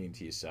to tune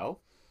into yourself.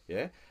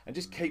 Yeah, and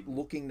just keep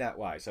looking that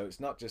way. So it's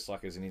not just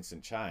like as an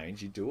instant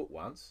change. You do it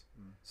once.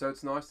 So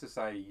it's nice to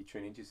say you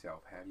tune into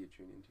yourself. How do you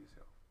tune into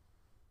yourself?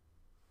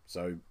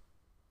 So,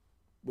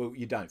 well,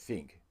 you don't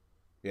think.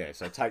 Yeah,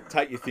 so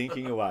take your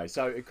thinking away.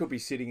 So it could be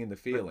sitting in the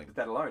feeling. But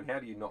that alone, how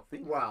do you not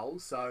think? Well,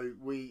 so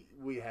we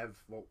have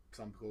what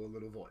some call a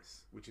little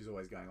voice, which is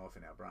always going off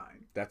in our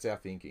brain. That's our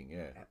thinking,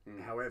 yeah.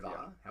 However,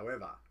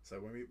 so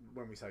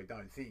when we say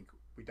don't think,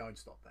 we don't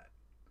stop that.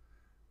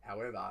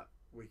 However,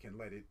 we can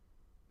let it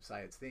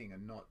say its thing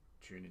and not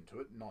tune into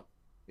it, not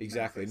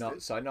exactly, not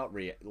it. so not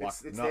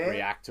It's not there,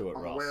 react to it,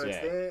 I'm Ross. aware Yeah,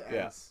 it's there, and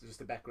yeah. it's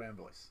just a background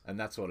voice. And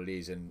that's what it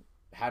is. And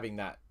having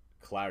that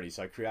clarity,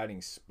 so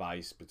creating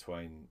space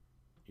between,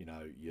 you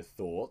know, your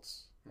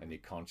thoughts and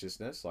your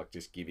consciousness, like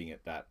just giving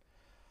it that.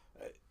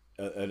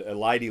 A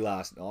lady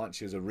last night,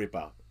 she was a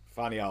ripper,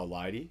 funny old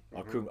lady.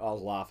 I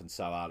was laughing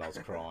so hard I was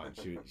crying.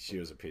 She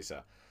was a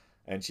pisser,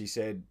 and she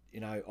said, you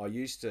know, I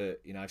used to,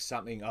 you know,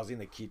 something. I was in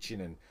the kitchen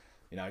and,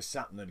 you know,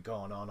 something had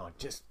gone on. I'd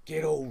just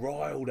get all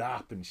riled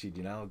up, and she'd,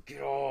 you know,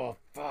 get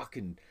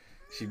fucking.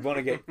 She'd want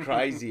to get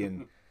crazy,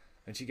 and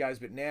she goes,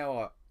 but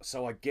now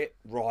I get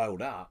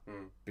riled up,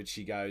 but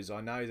she goes,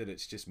 I know that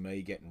it's just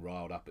me getting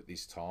riled up at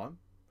this time,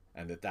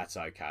 and that's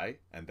okay,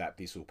 and that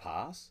this will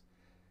pass,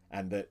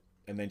 and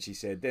then she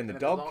said, then the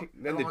dog put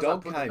came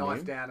the knife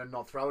in. down and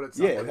not throw it at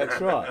somebody. Yeah,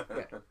 that's right.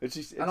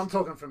 Yeah. And I'm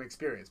talking from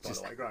experience, by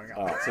the way, growing up.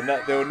 All right, so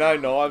there were no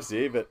knives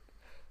here,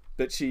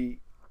 but she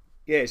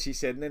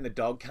said, and then the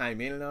dog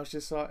came in, and I was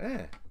just like,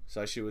 yeah.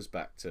 So she was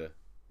back to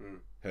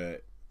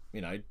her,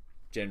 you know,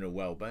 general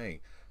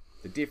well-being.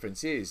 The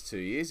difference is 2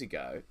 years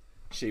ago,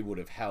 she would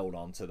have held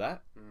on to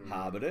that,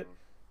 harboured it,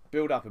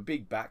 built up a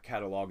big back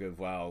catalogue of,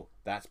 well,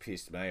 that's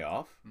pissed me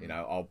off. You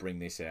know, I'll bring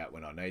this out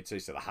when I need to.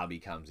 So the hubby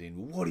comes in,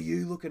 well, what are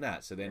you looking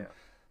at? So then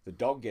the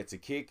dog gets a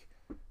kick.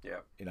 Yeah.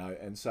 You know,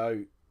 and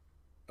so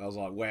I was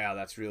like, wow,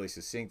 that's really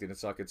succinct. And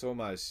it's like, it's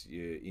almost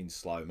in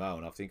slow-mo.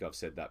 And I think I've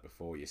said that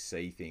before. You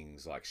see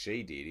things like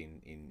she did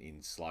in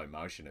slow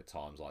motion at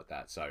times like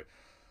that. So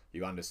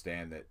you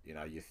understand that, you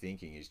know, your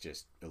thinking is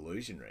just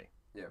illusionary.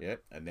 Yeah. Yeah.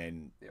 And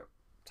then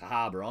to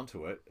harbour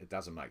onto it, it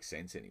doesn't make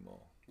sense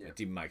anymore. Yeah. It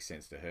didn't make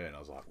sense to her. And I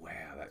was like,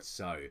 wow, that's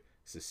so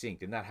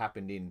succinct. And that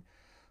happened in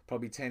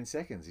probably 10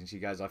 seconds. And she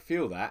goes, I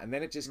feel that. And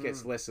then it just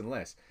gets less and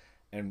less.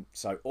 And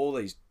so all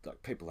these,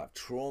 like, people have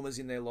traumas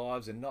in their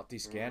lives, and not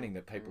discounting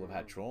that people have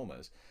had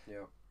traumas.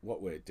 Yeah.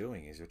 What we're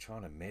doing is we're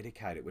trying to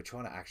medicate it. We're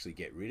trying to actually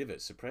get rid of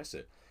it, suppress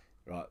it.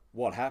 Right?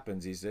 What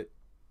happens is that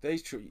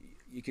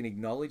you can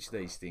acknowledge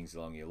these things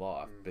along your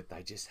life, but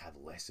they just have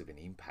less of an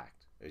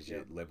impact as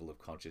your level of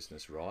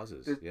consciousness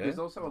rises. There's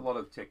also a lot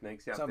of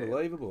techniques out there. It's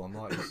unbelievable. I'm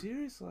like, are you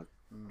serious? Like,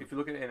 if you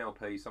look at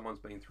NLP, someone's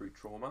been through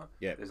trauma.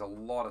 Yeah. There's a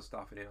lot of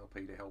stuff in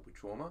NLP to help with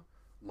trauma.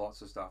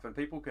 Lots of stuff, and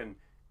people can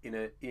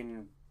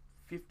in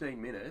 15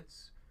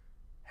 minutes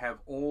have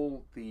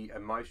all the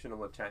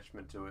emotional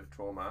attachment to a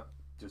trauma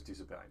just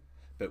dissipate.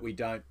 But we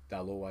don't.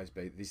 They'll always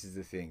be. This is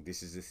the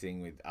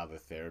thing with other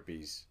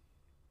therapies.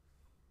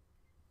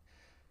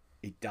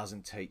 It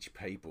doesn't teach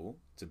people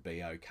to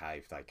be okay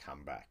if they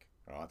come back.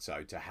 Right,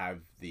 so to have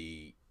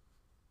the...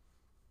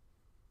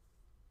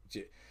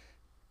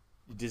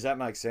 Does that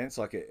make sense?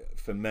 Like,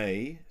 for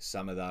me,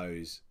 some of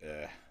those,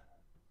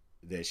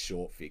 they're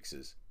short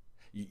fixes.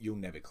 You'll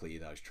never clear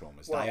those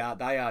traumas. Well,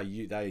 they are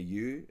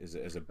you as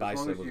a base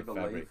as long level as you of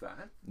believe fabric.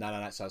 That.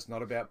 No. So it's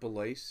not about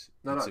beliefs.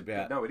 No,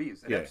 it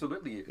is. It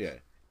absolutely is. Yeah.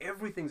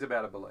 Everything's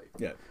about a belief.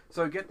 Yeah.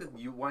 So get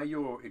the way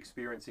you're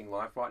experiencing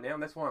life right now,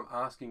 and that's why I'm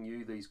asking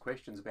you these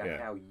questions about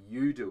how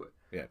you do it.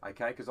 Yeah.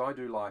 Okay, because I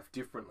do life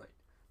differently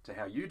to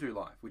how you do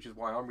life, which is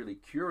why I'm really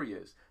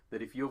curious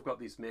that if you've got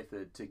this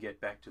method to get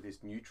back to this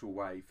neutral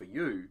way for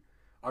you,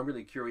 I'm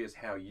really curious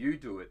how you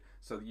do it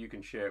so that you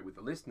can share it with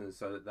the listeners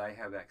so that they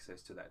have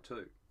access to that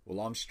too. Well,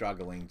 I'm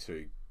struggling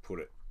to put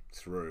it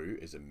through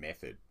as a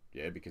method,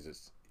 because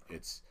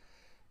it's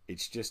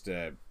just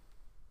I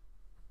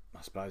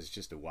suppose it's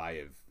just a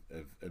way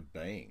of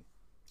being.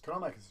 Can I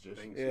make a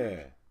suggestion?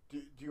 Yeah.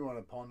 Do you want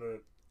to ponder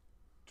it,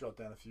 jot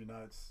down a few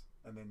notes,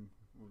 and then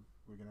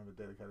we can have a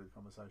dedicated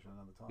conversation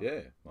another time?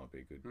 Yeah, might be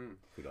a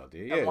good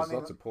idea. Yeah, there's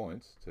lots of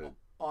points to...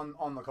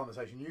 On the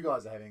conversation you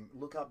guys are having,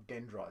 look up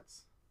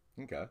dendrites.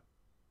 Okay.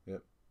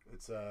 Yep.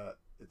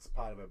 It's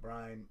part of her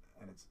brain,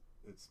 and it's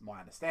my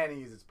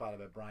understanding is it's part of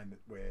her brain that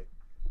where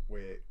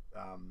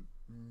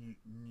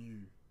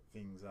new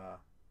things are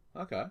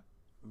Okay.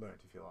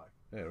 learnt, if you like.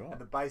 Yeah, right.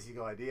 And the basic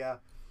idea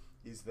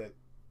is that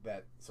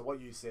so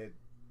what you said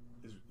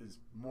is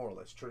more or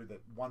less true,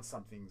 that once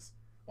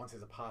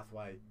there's a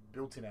pathway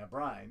built in our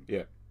brain,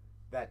 Yeah.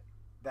 that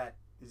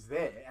is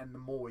there, and the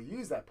more we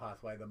use that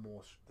pathway,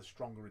 the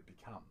stronger it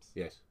becomes.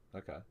 Yes.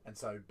 Okay. And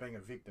so being a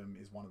victim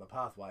is one of the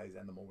pathways,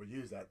 and the more we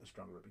use that, the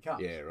stronger it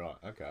becomes. Yeah, right.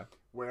 Okay.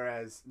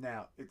 Whereas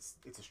now it's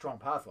a strong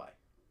pathway.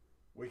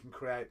 We can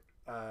create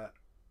a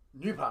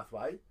new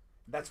pathway.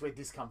 That's where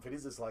discomfort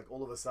is. It's like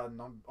all of a sudden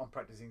I'm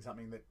practicing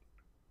something that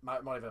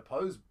might even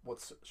oppose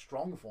what's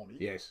strong for me.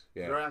 Yes.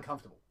 Yeah. Very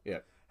uncomfortable. Yeah.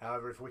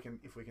 However, if we can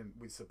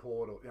with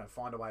support, or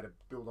find a way to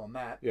build on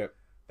that, Yeah.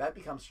 that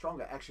becomes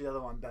stronger. Actually, the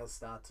other one does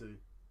start to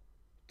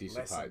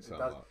Dissipate lessen. It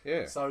somewhat. does.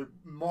 Yeah. So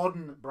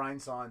modern brain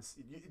science,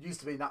 it used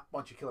to be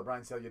once you kill a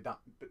brain cell, you're done.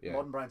 But Yeah.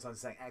 modern brain science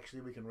is saying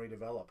actually we can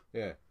redevelop.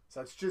 Yeah.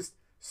 So it's just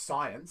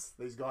science.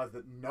 These guys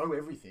that know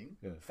everything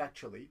Yeah.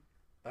 factually,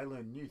 they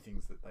learn new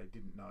things that they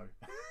didn't know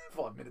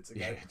 5 minutes ago.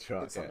 Yeah, that's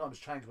right, That sometimes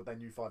change what they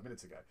knew 5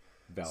 minutes ago.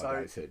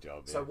 Validates their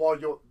job. So Yeah. while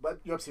you're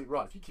absolutely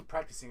right. If you keep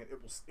practicing it,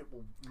 it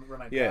will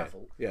remain Yeah.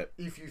 powerful. Yeah.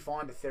 If you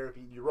find a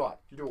therapy, you're right.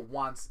 You do it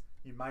once,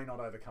 you may not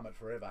overcome it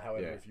forever.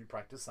 However, Yeah. if you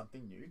practice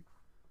something new,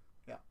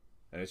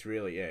 And it's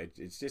really,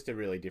 it's just a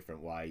really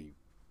different way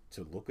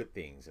to look at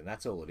things, and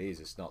that's all it is.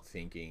 It's not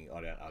thinking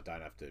I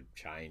don't have to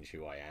change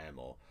who I am,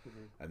 or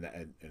and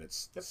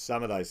it's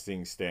some of those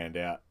things stand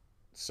out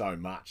so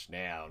much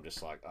now. I'm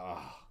just like,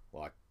 I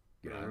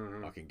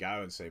can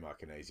go and see my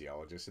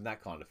kinesiologist, and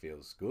that kind of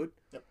feels good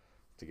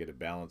to get a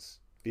balance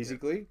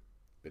physically.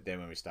 But then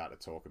when we start to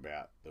talk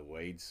about the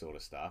weeds sort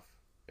of stuff,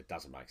 it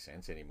doesn't make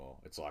sense anymore.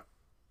 It's like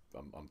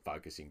I'm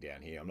focusing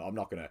down here. I'm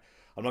not gonna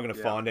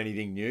find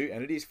anything new,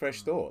 and it is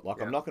fresh thought. Like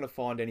I'm not gonna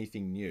find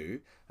anything new,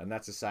 and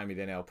that's the same with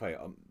NLP.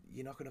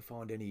 You're not gonna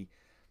find any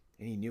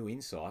new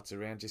insights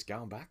around just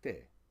going back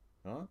there,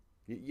 right?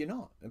 You're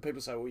not. And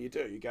people say, well, you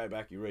do. You go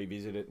back, you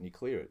revisit it, and you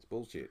clear it. It's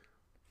bullshit.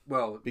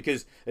 Well,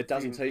 because it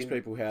doesn't teach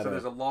people how to.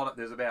 So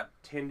there's about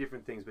 10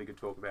 different things we could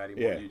talk about in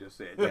what you just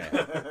said.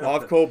 Yeah.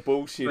 I've called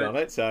bullshit on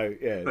it, so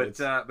yeah. But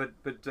so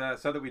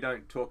that we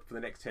don't talk for the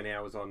next 10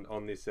 hours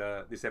on this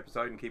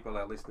episode and keep all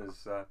our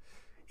listeners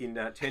in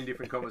 10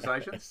 different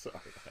conversations. Sorry.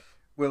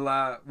 We'll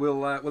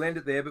end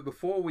it there. But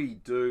before we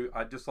do,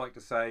 I'd just like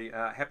to say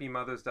Happy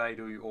Mother's Day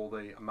to all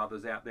the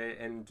mothers out there.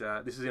 And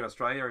this is in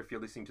Australia. If you're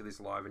listening to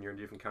this live and you're in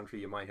a different country,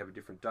 you may have a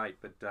different date.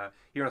 But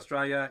here in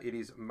Australia, it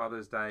is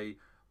Mother's Day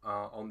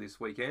on this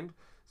weekend.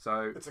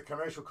 So it's a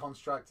commercial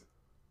construct.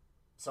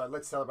 So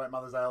let's celebrate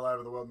Mother's Day all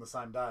over the world on the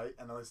same day,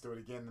 and then let's do it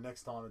again the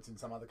next time it's in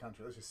some other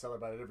country. Let's just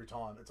celebrate it every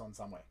time it's on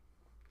somewhere.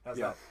 How's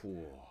that? Ooh,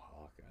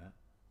 I like that.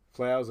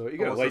 Flowers, you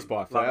got to at least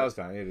buy flowers,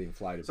 don't you? At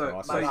inflated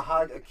price. Maybe a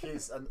hug, a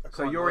kiss, and a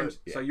so you're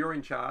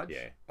in charge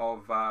Yeah.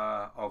 of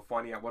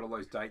finding out what all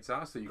those dates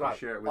are, so you can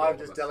share it with I've all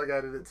just of us.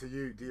 delegated it to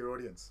you, dear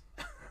audience.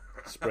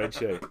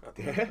 Spreadsheet.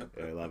 Yeah,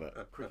 I love it.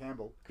 Quick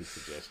Campbell. Good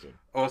suggestion.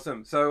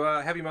 Awesome. So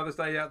happy Mother's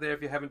Day out there.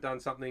 If you haven't done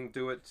something,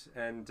 do it,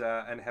 and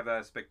have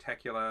a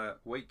spectacular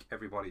week,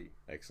 everybody.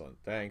 Excellent.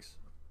 Thanks.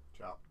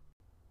 Ciao.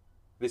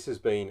 This has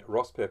been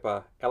Ross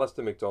Pepper,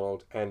 Alistair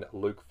McDonald, and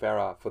Luke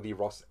Farrar for the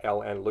Ross,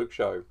 Al and Luke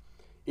Show.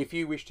 If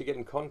you wish to get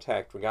in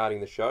contact regarding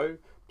the show,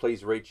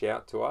 please reach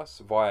out to us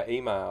via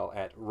email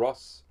at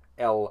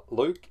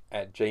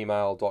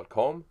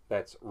rosslluke@gmail.com.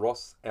 That's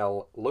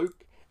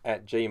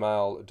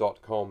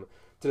rosslluke@gmail.com.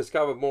 To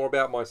discover more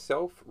about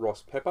myself,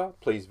 Ross Pepper,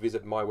 please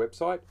visit my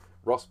website,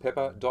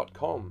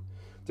 rosspepper.com.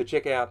 To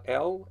check out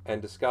Al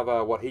and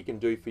discover what he can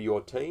do for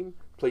your team,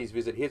 please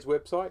visit his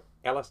website,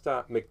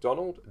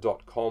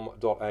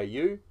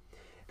 alistairmcdonald.com.au.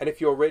 And if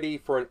you're ready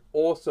for an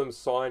awesome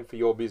sign for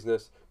your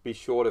business, be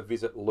sure to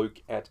visit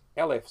Luke at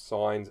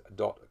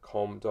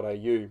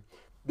lfsigns.com.au.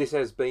 This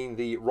has been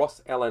the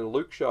Ross, Al and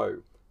Luke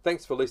Show.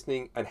 Thanks for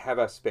listening and have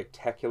a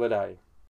spectacular day.